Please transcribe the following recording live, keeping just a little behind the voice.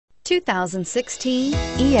2016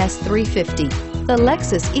 ES350. The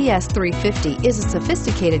Lexus ES350 is a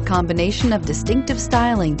sophisticated combination of distinctive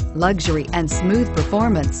styling, luxury, and smooth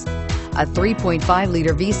performance. A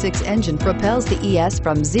 3.5-liter V6 engine propels the ES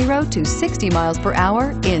from 0 to 60 miles per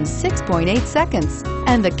hour in 6.8 seconds,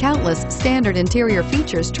 and the countless standard interior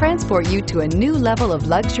features transport you to a new level of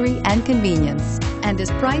luxury and convenience, and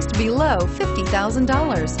is priced below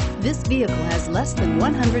 $50,000. This vehicle has less than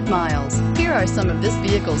 100 miles. Here are some of this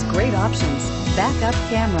vehicle's great options: backup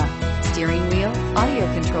camera, steering wheel audio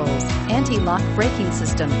controls, anti-lock braking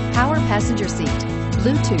system, power passenger seat,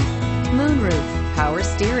 Bluetooth, moonroof, power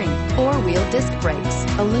steering, four-wheel disc brakes,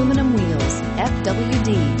 aluminum wheels,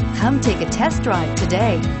 FWD. Come take a test drive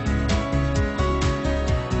today.